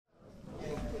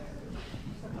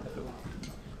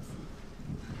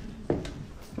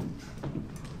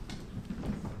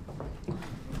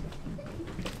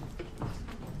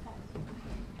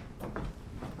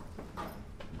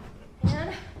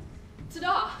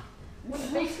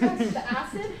Space crust to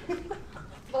acid?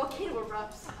 Volcano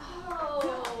erupts.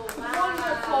 Oh, wow.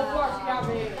 Wonderful work,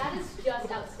 Gabby. That is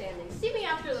just outstanding. See me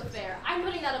after the fair. I'm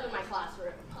putting that up in my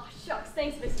classroom. Oh, shucks.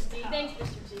 Thanks, Mrs. D. Thanks,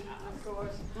 Mr. G. Of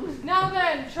course. Now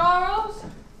then, Charles.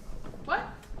 What?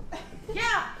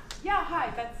 Yeah,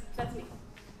 hi, that's me.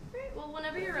 Great, well,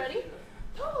 whenever you're ready.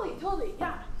 Totally,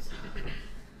 yeah.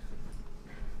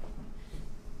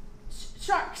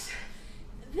 Sharks.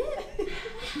 Then, have you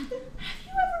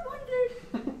ever wondered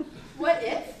What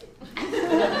if?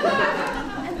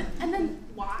 and then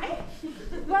why?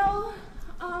 Well,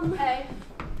 Hey,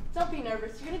 don't be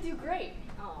nervous. You're gonna do great.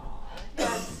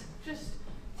 yes, just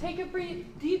take a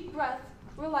deep breath,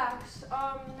 relax.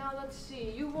 Now let's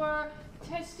see. You were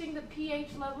testing the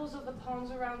pH levels of the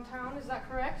ponds around town, is that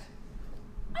correct?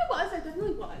 I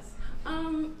definitely was.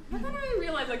 But then I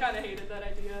realized I kind of hated that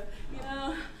idea. You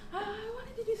know, I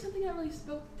wanted to do something that really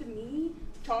spoke to me,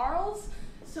 Charles.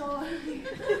 So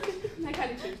I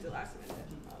kind of changed it last minute.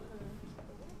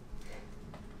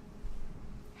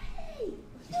 Hey!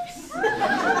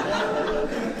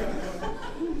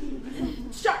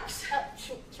 Sharks!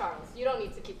 Charles, you don't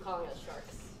need to keep calling us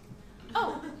sharks.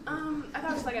 Oh, I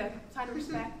thought it was like a sign of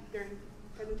respect during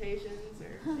presentations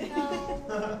or...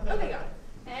 No. Okay, got it.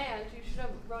 And you should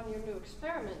have run your new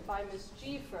experiment by Miss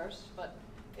G first, but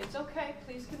it's okay,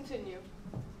 please continue.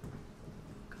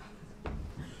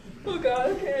 Oh God,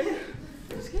 okay.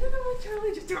 Just get it over,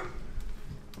 Charlie, just do it.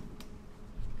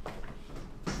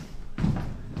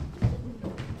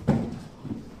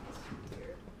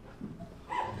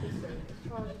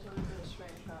 Charles has always been a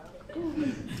strange child.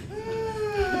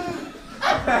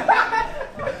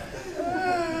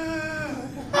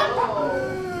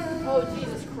 Oh,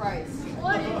 Jesus Christ.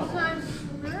 What is that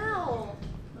smell?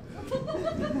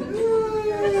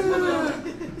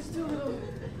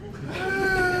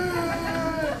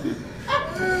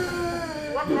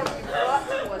 What have you brought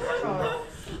to us, Charles?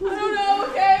 I don't know,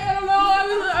 okay? I don't know.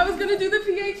 I was gonna do the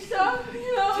pH stuff,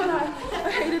 you know, and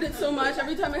I hated it so much.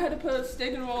 Every time I had to put a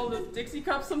stick and roll the Dixie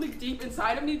cup, something deep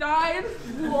inside of me died.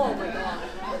 Oh my God.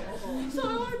 So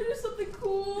I wanted to do something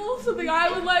cool, something I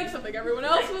would like, something everyone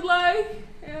else would like.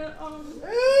 And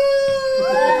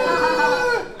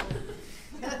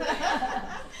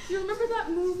do you remember that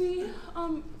movie,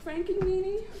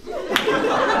 Frankenweenie?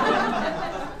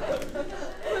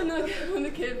 when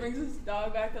the kid brings his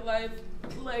dog back to life,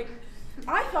 like,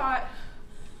 I thought,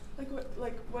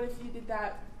 what if you did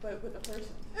that, but with a person?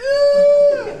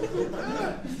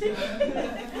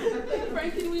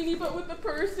 Frankenweenie, but with a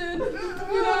person,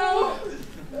 you know?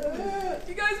 Do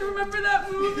you guys remember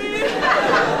that movie?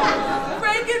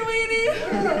 Frankenweenie?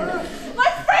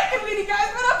 Like Frankenweenie,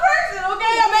 guys, but a person,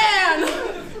 okay? A man!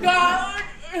 God,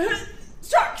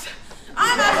 sharks!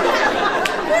 I'm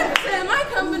actually in my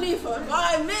company for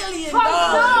 $5 million. No!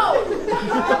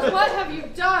 What have you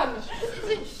done? This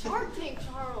isn't Shark Tank,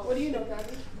 Charles. What do you know,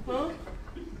 Gabby? Huh?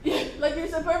 Yeah, like you're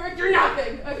so perfect, you're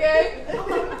nothing, okay?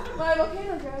 My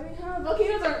volcano, Gabby, huh?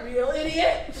 Volcanoes aren't real,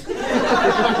 idiot. It's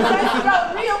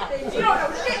about real things. You don't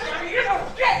know shit, Gabby, you don't know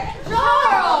shit.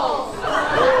 Charles!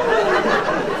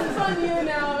 This is on you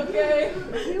now, okay?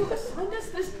 You assigned us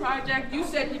this project, you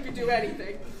said you could do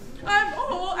anything. I'm a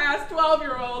whole-ass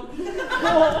 12-year-old.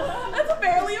 That's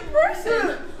barely a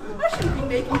person. I shouldn't be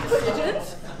making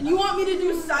decisions. And you want me to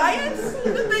do science?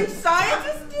 The things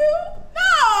scientists do?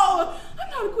 No! I'm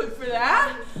not equipped for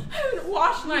that. I haven't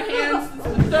washed my hands since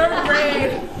the 3rd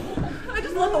grade. I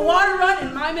just let the water run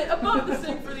and mime it above the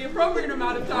sink for the appropriate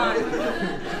amount of time.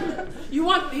 You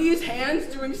want these hands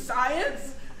doing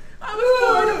science? I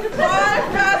was born 5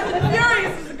 Fast and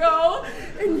Furious ago,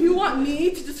 and you want me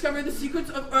to discover the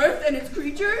secrets of Earth and its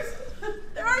creatures?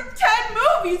 There are 10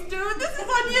 movies, dude. This is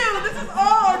on you. This is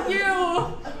all on you.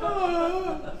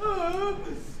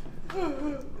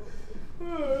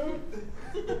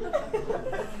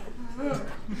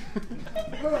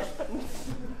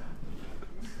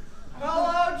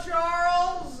 Hello,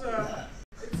 Charles.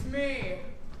 It's me,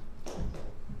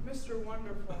 Mr.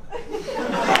 Wonderful.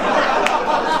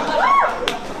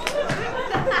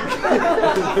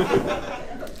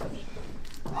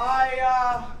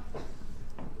 I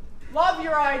love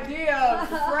your idea of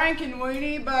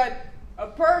Frankenweenie, but a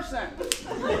person.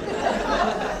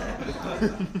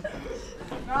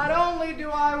 Not only do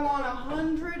I want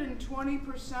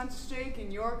 120% stake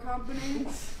in your company,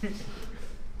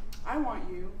 I want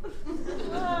you.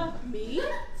 Me?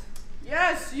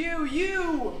 Yes,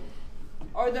 you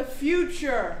are the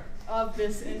future of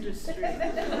this industry.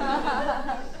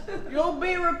 You'll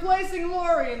be replacing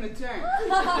Lori in the tank.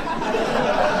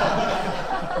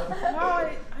 No,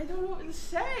 I don't know what to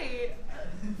say.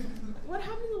 What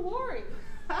happened to Lori?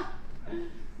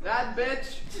 That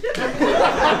bitch.